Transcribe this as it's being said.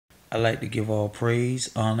I like to give all praise,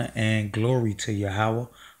 honor, and glory to Yahweh,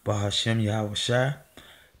 Bahashem Yahweh Shai.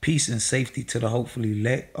 Peace and safety to the hopefully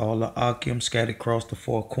elect, all the Akim scattered across the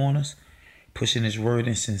four corners, pushing his word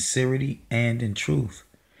in sincerity and in truth.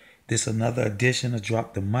 This another edition of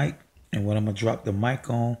Drop the Mic, and what I'm going to drop the mic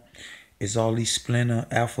on is all these splinter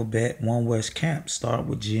alphabet One West camps, start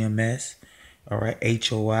with GMS, all right,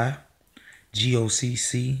 HOI,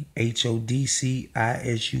 GOCC, HODC,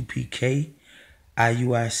 ISUPK,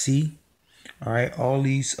 IUIC, all right, all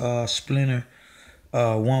these splinter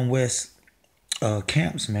One West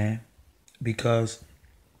camps, man, because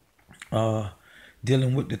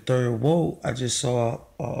dealing with the third woe, I just saw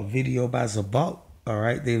a video by Zabak, all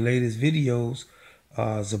right, their latest videos,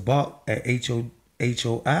 Zabak at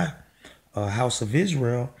HOI, House of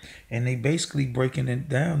Israel, and they basically breaking it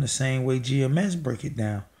down the same way GMS break it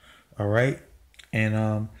down, all right,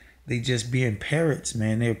 and they just being parrots,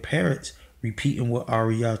 man, they're parrots repeating what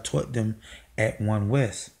Ariah taught them at One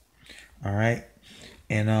West, all right,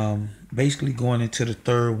 and basically going into the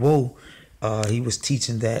third woe, he was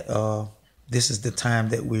teaching that this is the time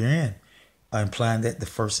that we're in, implying that the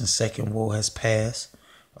first and second woe has passed,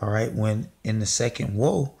 all right, when in the second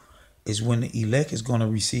woe is when the elect is going to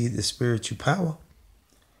receive the spiritual power,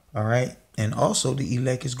 all right, and also the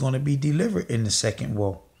elect is going to be delivered in the second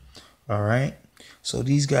woe, all right. So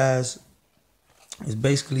these guys is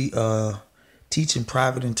basically teaching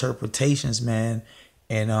private interpretations, man,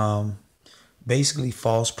 and basically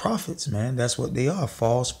false prophets, man. That's what they are,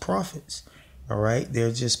 false prophets, all right.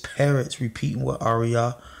 They're just parrots repeating what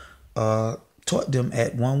Ariah taught them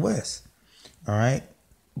at One West, all right.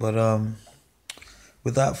 But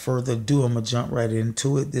without further ado, I'm going to jump right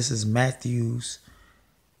into it. This is Matthew's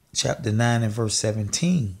chapter 9 and verse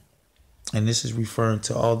 17. And this is referring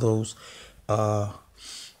to all those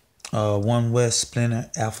One West splinter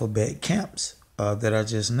alphabet camps that I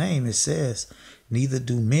just named. It says, neither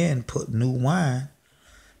do men put new wine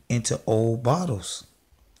into old bottles.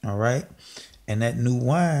 All right. And that new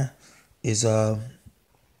wine is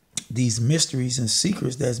these mysteries and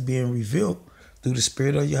secrets that's being revealed through the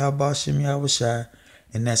spirit of Yahweh Shem Yahweh Shai,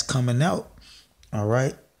 and that's coming out. All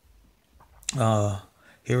right.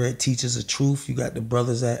 Here at Teachers of Truth, you got the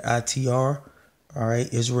brothers at ITR. All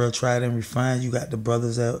right. Israel Tried and Refined. You got the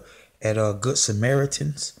brothers at Good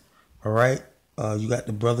Samaritans. All right. You got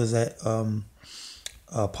the brothers at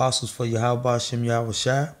Apostles for Yahweh Shem Yahweh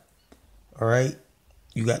Shai. All right.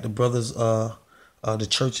 You got the brothers the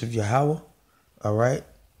Church of Yahweh. All right.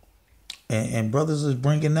 And brothers is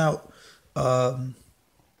bringing out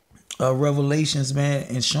revelations, man,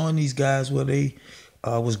 and showing these guys where they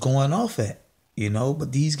was going off at, you know,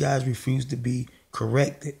 but these guys refuse to be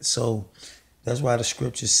corrected. So that's why the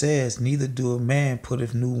scripture says, neither do a man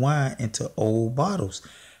putteth new wine into old bottles,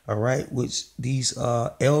 all right, which these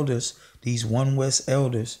elders, these One West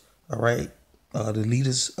elders, all right, the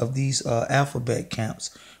leaders of these alphabet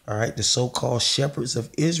camps, all right, the so-called shepherds of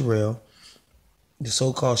Israel,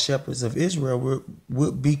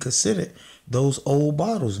 would be considered those old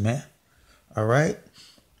bottles, man. All right,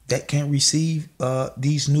 that can't receive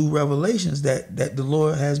these new revelations that the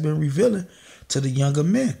Lord has been revealing to the younger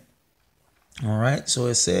men. All right, so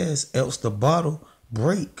it says, else the bottle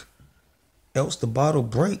break, and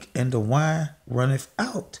the wine runneth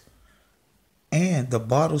out, and the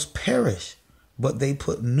bottles perish. But they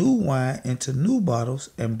put new wine into new bottles,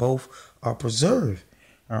 and both are preserved.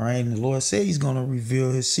 All right, and the Lord said he's going to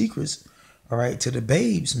reveal his secrets, all right, to the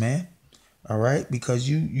babes, man. All right, because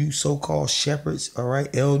you so-called shepherds, all right,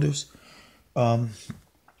 elders of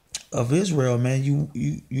Israel, man,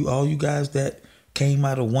 you all you guys that came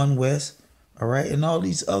out of One West, all right, and all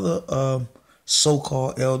these other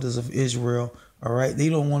so-called elders of Israel, all right, they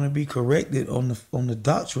don't want to be corrected on the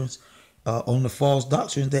doctrines, on the false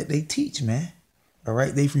doctrines that they teach, man. All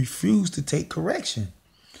right, they refuse to take correction.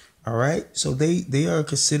 All right, so they are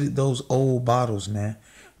considered those old bottles, man.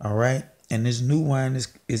 All right, and this new wine is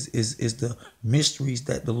the mysteries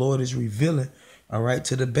that the Lord is revealing, all right,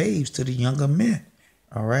 to the babes, to the younger men.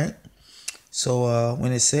 All right, so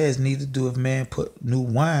when it says neither doeth man put new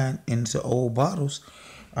wine into old bottles,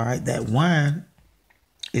 all right, that wine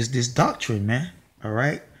is this doctrine, man. All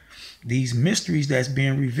right, these mysteries that's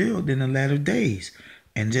being revealed in the latter days,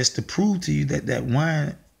 and just to prove to you that that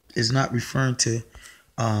wine is not referring to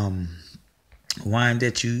wine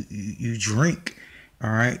that you drink. All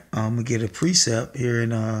right, we get a precept here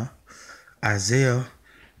in Isaiah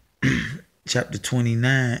chapter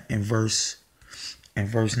 29 and verse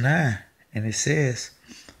 9, and it says,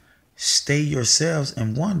 stay yourselves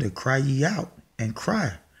and wonder, cry ye out and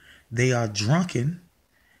cry, they are drunken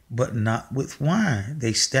but not with wine,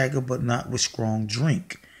 they stagger but not with strong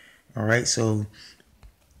drink. All right. So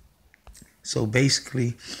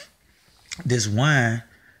basically, this wine,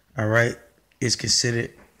 all right, is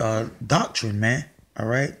considered doctrine, man. All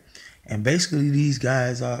right. And basically these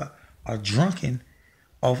guys are drunken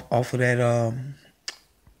off of that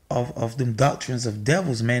of them doctrines of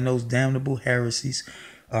devils, man, those damnable heresies,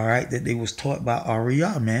 all right, that they was taught by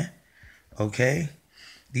Ariah, man. Okay.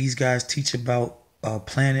 These guys teach about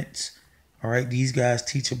planets, all right. These guys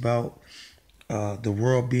teach about the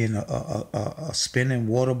world being a spinning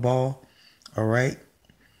water ball, all right.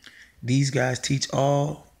 These guys teach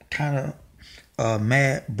all kind of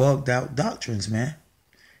mad, bugged out doctrines, man.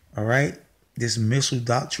 All right, this missile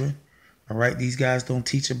doctrine. All right, these guys don't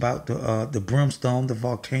teach about the brimstone, the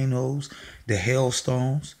volcanoes, the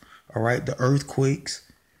hailstones. All right, the earthquakes.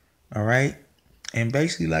 All right, and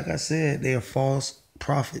basically, like I said, they are false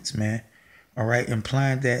prophets, man. All right,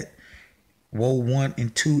 implying that Woe 1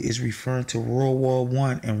 and 2 is referring to World War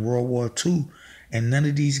 1 and World War 2, and none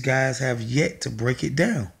of these guys have yet to break it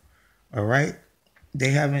down. All right, they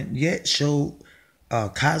haven't yet showed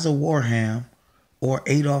Kaiser Warham or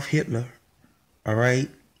Adolf Hitler, all right,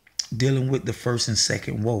 dealing with the first and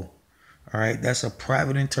second woe. All right, that's a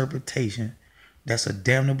private interpretation. That's a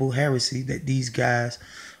damnable heresy that these guys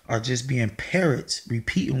are just being parrots,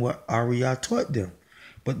 repeating what Ariah taught them.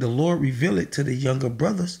 But the Lord revealed it to the younger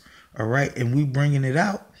brothers, all right, and we bringing it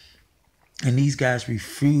out, and these guys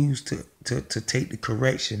refuse to take the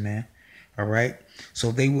correction, man. All right,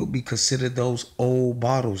 so they will be considered those old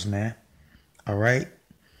bottles, man. All right,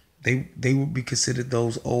 they would be considered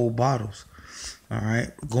those old bottles. All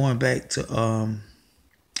right, going back to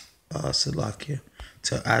Salakia,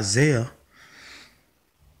 to Isaiah,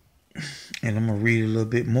 and I'm gonna read a little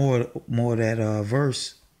bit more of that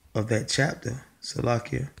verse of that chapter,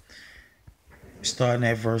 Salakia. Starting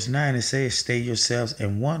at verse 9, it says, "Stay yourselves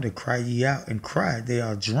and wonder, cry ye out and cry. They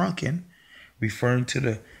are drunken," referring to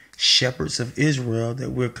the shepherds of Israel that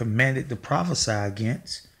we're commanded to prophesy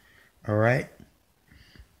against. All right,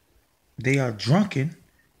 they are drunken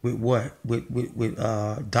with what? With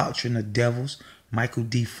doctrine of devils, Michael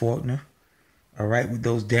D. Faulkner. All right, with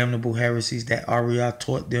those damnable heresies that Ariah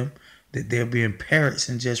taught them, that they're being parrots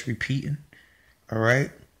and just repeating. All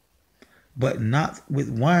right, but not with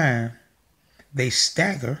wine. They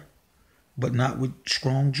stagger, but not with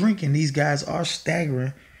strong drinking. These guys are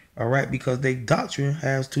staggering, all right, because their doctrine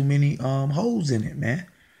has too many holes in it, man.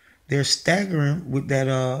 They're staggering with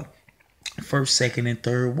that first, second, and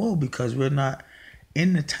third woe, because we're not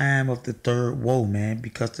in the time of the third woe, man,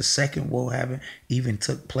 because the second woe haven't even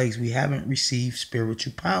took place. We haven't received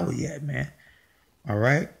spiritual power yet, man. All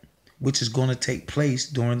right, which is going to take place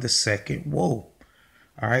during the second woe.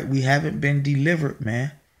 All right, we haven't been delivered,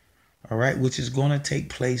 man. All right, which is going to take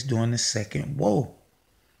place during the second woe.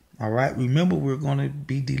 All right, remember, we're going to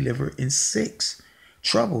be delivered in 6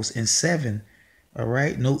 troubles, in 7. All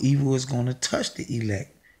right, no evil is going to touch the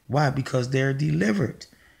elect. Why? Because they're delivered.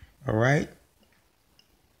 All right,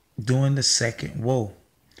 during the second woe.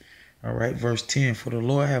 All right, verse 10, "For the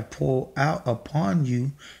Lord have poured out upon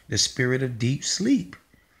you the spirit of deep sleep,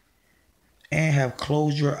 and have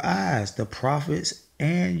closed your eyes. The prophets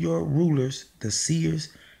and your rulers, the seers,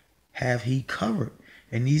 have he covered."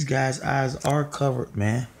 And these guys' eyes are covered,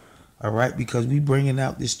 man. All right, because we bringing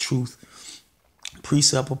out this truth,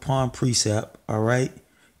 precept upon precept. All right,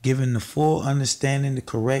 giving the full understanding, the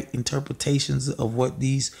correct interpretations of what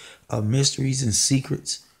these mysteries and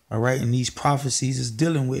secrets, all right, and these prophecies is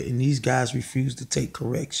dealing with. And these guys refuse to take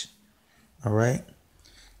correction. All right.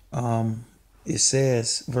 It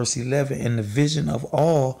says, verse 11, "And the vision of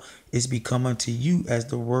all is become unto you as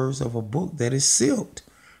the words of a book that is sealed."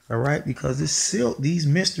 All right, because it's sealed. These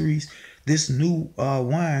mysteries, this new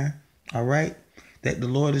wine, all right, that the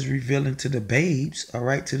Lord is revealing to the babes, all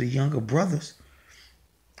right, to the younger brothers,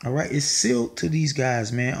 all right, it's sealed to these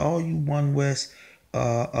guys, man. All you One West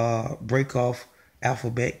break off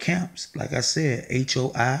alphabet camps, like I said,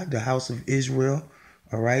 HOI, the House of Israel,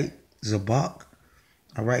 all right, Zabak,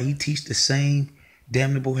 all right, he teach the same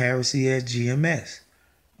damnable heresy as GMS.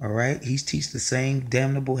 All right, he's teach the same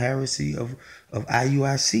damnable heresy of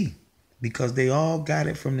IUIC, because they all got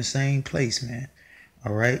it from the same place, man.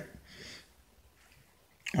 All right.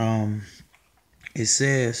 It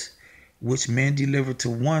says, "Which men deliver to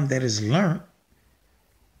one that is learned."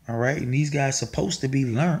 All right, and these guys supposed to be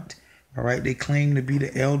learned. All right, they claim to be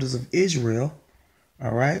the elders of Israel.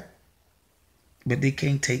 All right, but they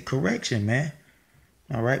can't take correction, man.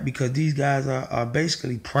 All right, because these guys are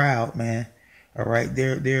basically proud, man. All right,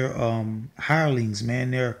 they're hirelings,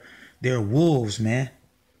 man. They're wolves, man.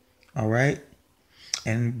 All right,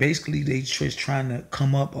 and basically they just trying to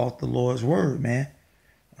come up off the Lord's word, man.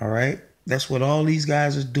 All right. That's what all these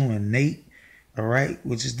guys are doing. Nate, all right,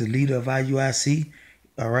 which is the leader of IUIC.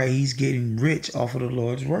 All right. He's getting rich off of the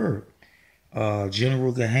Lord's word.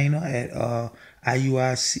 General Gehenna at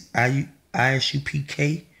IUIC,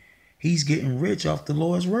 ISUPK. He's getting rich off the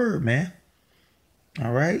Lord's word, man.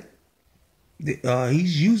 All right.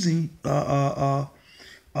 He's using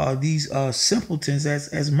these simpletons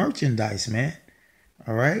as merchandise, man.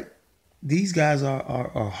 All right. These guys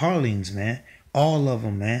are harlings, man. All of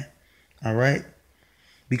them, man. All right.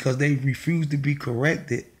 Because they refuse to be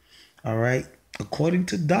corrected. All right. According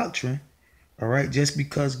to doctrine. All right. Just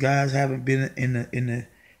because guys haven't been in the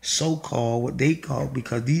so-called, what they call,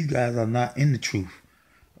 because these guys are not in the truth.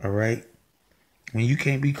 All right. When you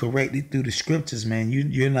can't be corrected through the scriptures, man,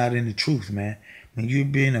 you're not in the truth, man. When you're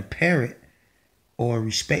being a parrot or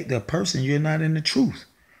respect a person, you're not in the truth.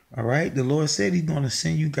 All right. The Lord said he's going to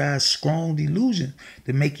send you guys strong delusion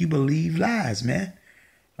to make you believe lies, man.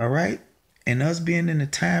 All right. And us being in the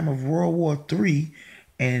time of World War III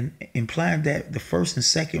and implying that the first and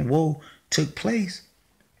second war took place.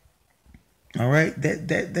 All right.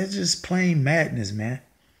 That's just plain madness, man.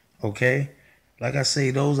 Okay. Like I say,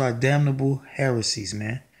 those are damnable heresies,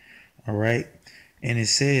 man. All right. And it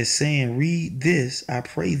says, saying, read this, I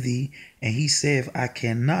pray thee. And he saith, I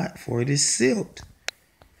cannot, for it is sealed.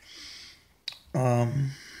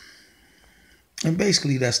 And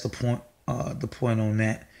basically that's the point on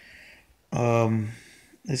that.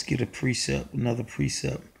 Let's get a precept, another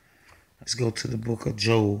precept. Let's go to the book of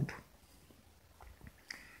Job.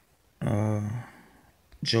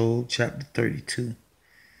 Job chapter 32.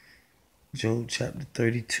 Job chapter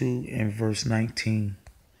 32 and verse 19.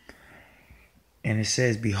 And it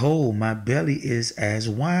says, behold, my belly is as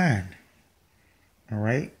wine. All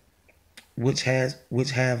right. Which have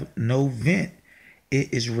no vent.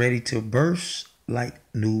 It is ready to burst like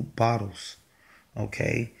new bottles.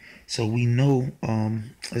 Okay. So we know,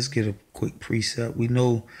 let's get a quick precept. We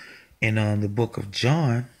know in the book of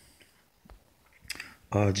John,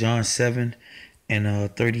 John 7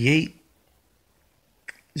 and 38.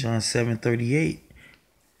 John 7:38,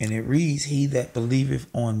 and it reads, he that believeth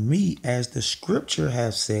on me, as the scripture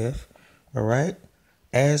have said, all right,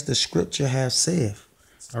 as the scripture have said,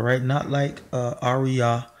 all right, not like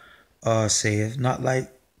Ariyah saith, not like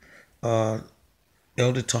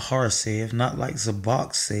Elder Tahar saith, not like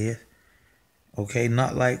Zabak saith, okay,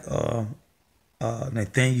 not like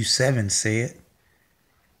Nathaniel 7 said,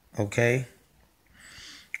 okay,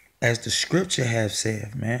 as the scripture have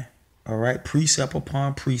said, man. All right. Precept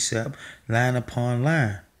upon precept, line upon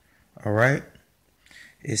line. All right.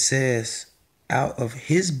 It says, out of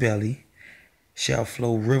his belly shall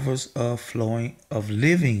flow rivers of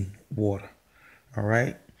living water. All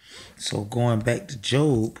right. So going back to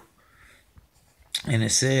Job, and it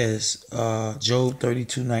says, Job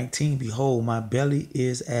 32:19, behold, my belly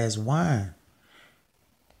is as wine.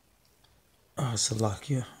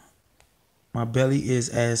 Salakia. My belly is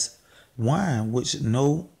as wine,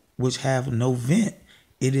 which have no vent.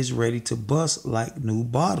 It is ready to bust like new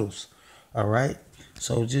bottles. All right.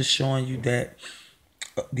 So just showing you that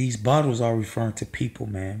these bottles are referring to people,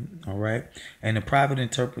 man. All right. And the private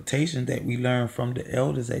interpretation that we learned from the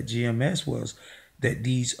elders at GMS was that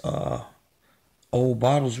these old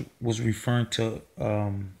bottles was referring to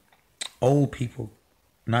old people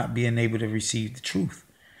not being able to receive the truth.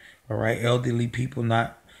 All right. Elderly people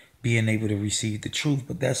not being able to receive the truth.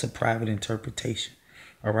 But that's a private interpretation.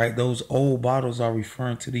 All right, those old bottles are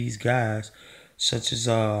referring to these guys, such as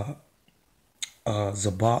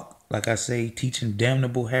Zabak, like I say, teaching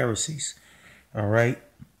damnable heresies. All right,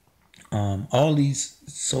 all these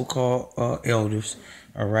so-called elders.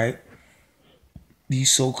 All right,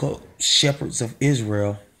 these so-called shepherds of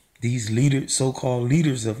Israel, these leaders, so-called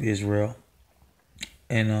leaders of Israel,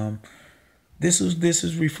 and this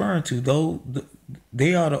is referring to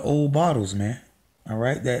they are the old bottles, man. All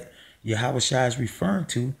right, that Yahushua is referring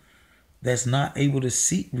to, that's not able to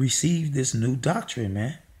receive this new doctrine,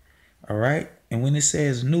 man. All right. And when it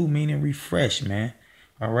says new, meaning refresh, man.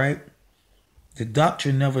 All right. The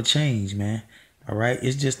doctrine never changed, man. All right.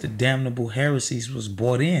 It's just the damnable heresies was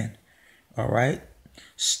brought in. All right.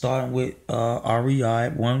 Starting with REI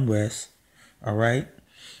at One West. All right.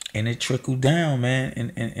 And it trickled down, man.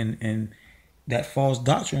 And that false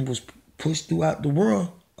doctrine was pushed throughout the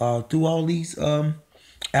world, through all these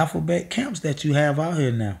alphabet camps that you have out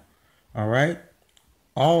here now. All right.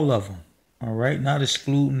 All of them. All right. Not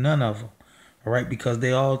excluding none of them. All right. Because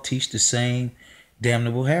they all teach the same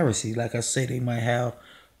damnable heresy. Like I say, they might have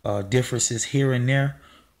differences here and there,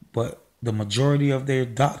 but the majority of their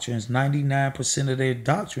doctrines, 99% of their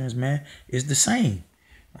doctrines, man, is the same.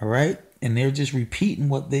 All right. and they're just repeating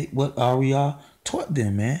what Ariel taught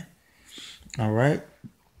them, man. All right,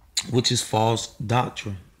 which is false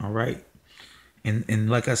doctrine. All right, and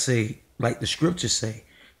like I say, like the scriptures say,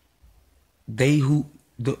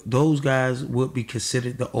 those guys would be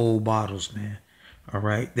considered the old bottles, man. All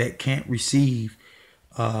right, that can't receive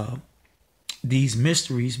these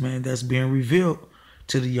mysteries, man, that's being revealed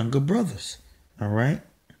to the younger brothers. All right,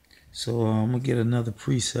 so I'm gonna get another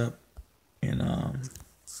precept in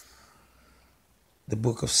the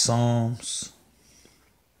book of Psalms,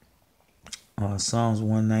 Psalms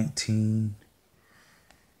 119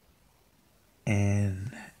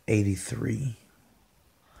 and 83.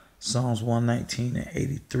 Psalms 119 and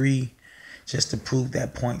 83. Just to prove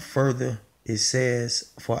that point further, it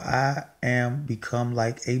says, "For I am become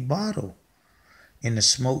like a bottle. In the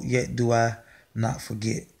smoke yet do I not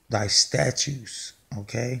forget thy statutes."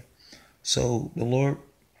 Okay? So the Lord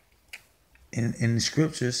in the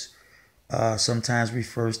scriptures sometimes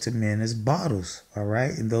refers to men as bottles. All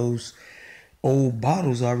right? And those old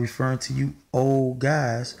bottles are referring to you old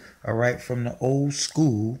guys, all right, from the old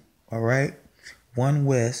school, all right? One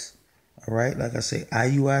West, all right, like I say,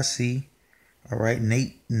 IUIC, all right,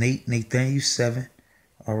 Nathaniel 7,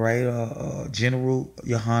 all right, General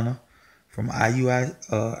Yohana from IUSPK,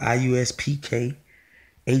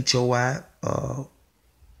 HOI,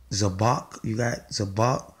 Zabak, you got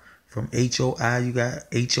Zabak from HOI, you got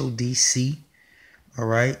HODC, all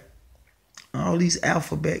right? All these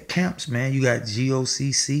alphabet camps, man. You got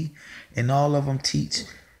GOCC, and all of them teach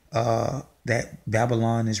that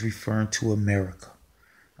Babylon is referring to America.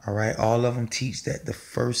 All right, all of them teach that the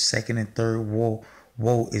first, second, and third war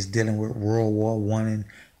is dealing with World War I and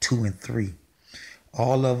II and III.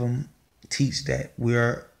 All of them teach that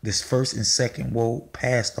we're this first and second war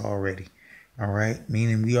passed already. All right,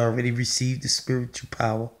 meaning we already received the spiritual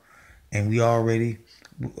power, and we already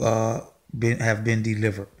have been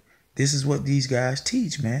delivered. This is what these guys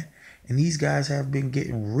teach, man. And these guys have been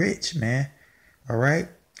getting rich, man. All right?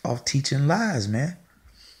 Off teaching lies, man.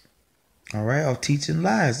 All right? Off teaching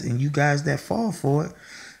lies. And you guys that fall for it,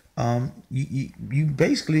 you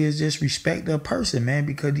basically is just respect a person, man,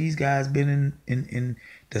 because these guys been in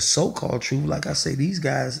the so-called truth. Like I say, these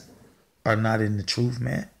guys are not in the truth,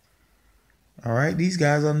 man. All right? These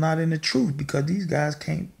guys are not in the truth because these guys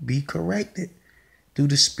can't be corrected through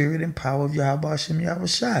the spirit and power of Yahweh Hashem Yahweh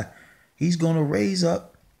Shai. He's going to raise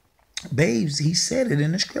up babes. He said it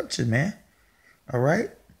in the scripture, man. All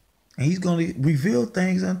right? And he's going to reveal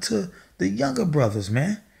things unto the younger brothers,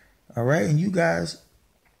 man. All right? And you guys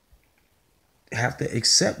have to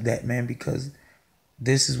accept that, man, because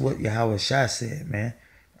this is what Yahweh Shai said, man.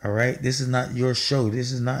 All right? This is not your show.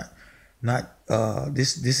 This is not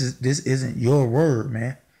this isn't your word,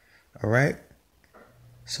 man. All right?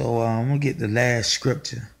 So I'm going to get the last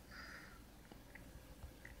scripture.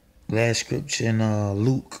 Last scripture in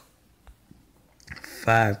Luke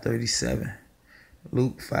 5:37.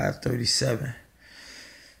 Luke 5:37.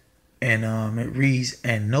 And it reads,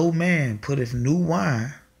 "And no man putteth new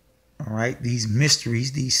wine," all right, these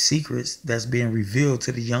mysteries, these secrets that's being revealed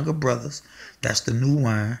to the younger brothers, that's the new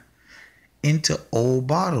wine, "into old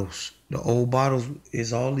bottles." The old bottles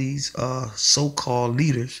is all these so-called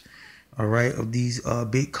leaders, all right, of these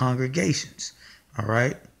big congregations, all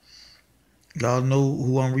right? Y'all know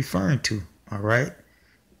who I'm referring to, all right?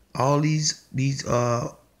 All these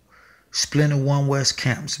Splinter One West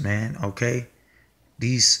camps, man, okay?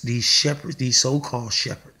 These shepherds, these so-called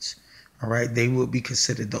shepherds, all right? They will be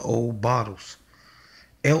considered the old bottles.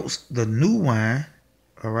 Else the new wine,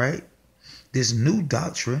 all right? This new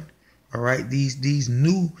doctrine, all right? These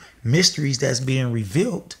new mysteries that's being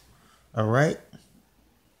revealed, all right?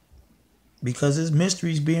 Because this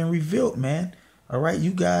mystery is being revealed, man. All right,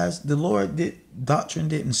 you guys, the doctrine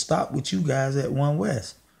didn't stop with you guys at One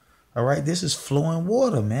West. All right, this is flowing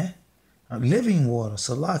water, man. Living water,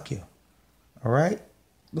 Salakia. All right,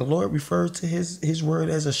 the Lord refers to his word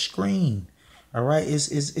as a stream. All right,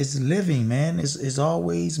 it's living, man. It's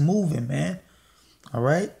always moving, man. All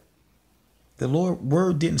right, the Lord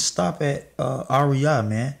word didn't stop at Ariah,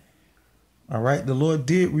 man. All right, the Lord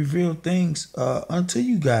did reveal things unto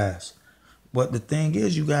you guys, but the thing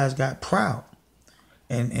is, you guys got proud.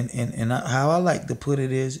 And how I like to put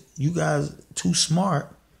it is, you guys too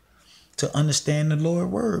smart to understand the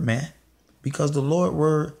Lord word, man. Because the Lord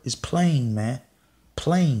word is plain, man.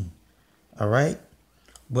 Plain. All right?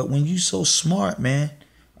 But when you so smart, man,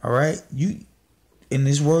 all right, and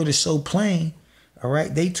this word is so plain, all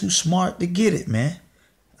right, they too smart to get it, man.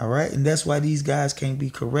 All right? And that's why these guys can't be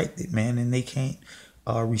corrected, man, and they can't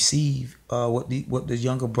receive what the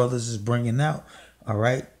younger brothers is bringing out, all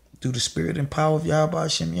right, through the spirit and power of Yahweh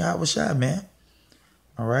Hashem Yahweh Shai, man.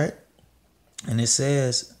 All right. And it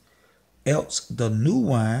says, else the new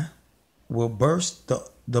wine will burst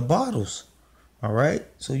the bottles. All right.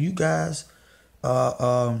 So you guys,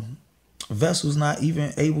 vessels not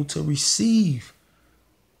even able to receive,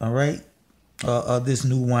 all right, this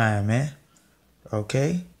new wine, man.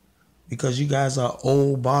 Okay. Because you guys are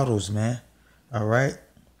old bottles, man. All right.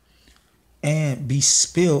 And be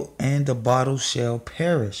spilled, and the bottle shall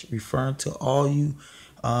perish. Referring to all you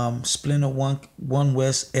Splinter One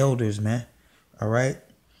West elders, man. All right.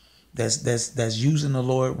 That's using the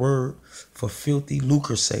Lord word for filthy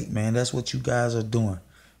lucre's sake, man. That's what you guys are doing.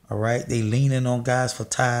 All right. They leaning on guys for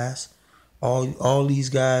tithes. All these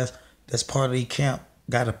guys that's part of the camp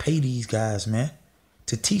gotta pay these guys, man,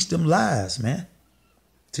 to teach them lies, man.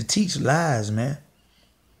 To teach lies, man.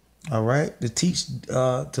 All right. To teach,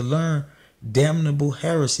 to learn damnable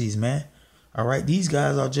heresies, man. All right. These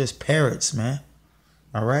guys are just parrots, man.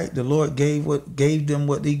 All right. The Lord gave them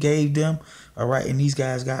what they gave them. All right. And these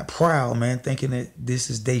guys got proud, man, thinking that this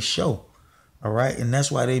is their show. All right. And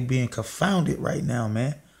that's why they being confounded right now,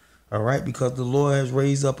 man. All right. Because the Lord has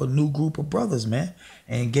raised up a new group of brothers, man,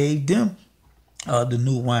 and gave them the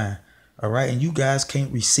new wine. All right. And you guys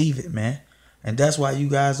can't receive it, man. And that's why you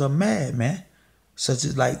guys are mad, man. Such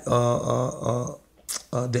as like the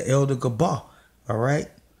elder Gabah. All right.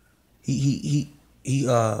 He's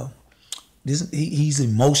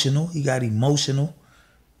emotional. He got emotional.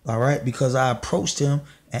 All right. Because I approached him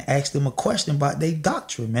and asked him a question about their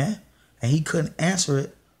doctrine, man. And he couldn't answer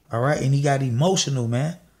it. All right. And he got emotional,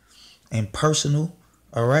 man. And personal.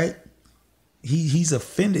 All right. He's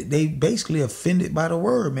offended. They basically offended by the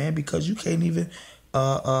word, man, because you can't even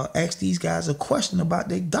ask these guys a question about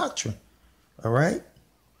their doctrine. All right.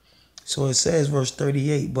 So it says, verse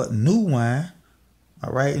 38, but new wine.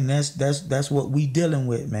 All right. And that's what we dealing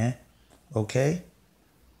with, man. Okay.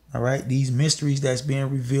 All right. These mysteries that's being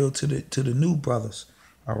revealed to the new brothers.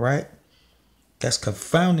 All right. That's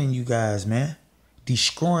confounding you guys, man.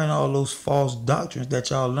 Destroying all those false doctrines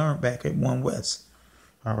that y'all learned back at One West.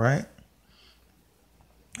 All right.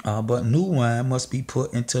 But new wine must be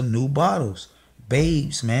put into new bottles.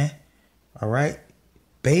 Babes, man. All right.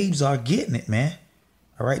 Babes are getting it, man.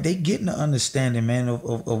 All right. They getting the understanding, man, of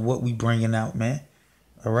what we bringing out, man.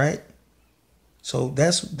 All right. So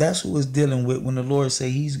that's who it's dealing with when the Lord say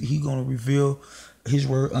he going to reveal his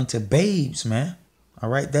word unto babes, man. All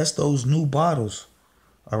right. That's those new bottles.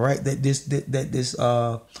 All right. That this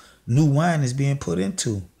new wine is being put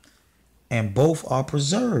into. And both are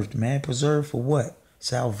preserved, man. Preserved for what?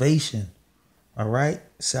 Salvation. All right.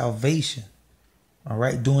 Salvation. All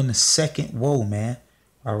right. During the second woe, man.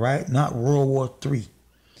 All right. Not World War III.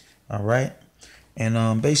 All right.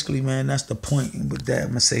 And basically, man, that's the point. With that, I'm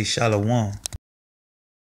going to say shalom.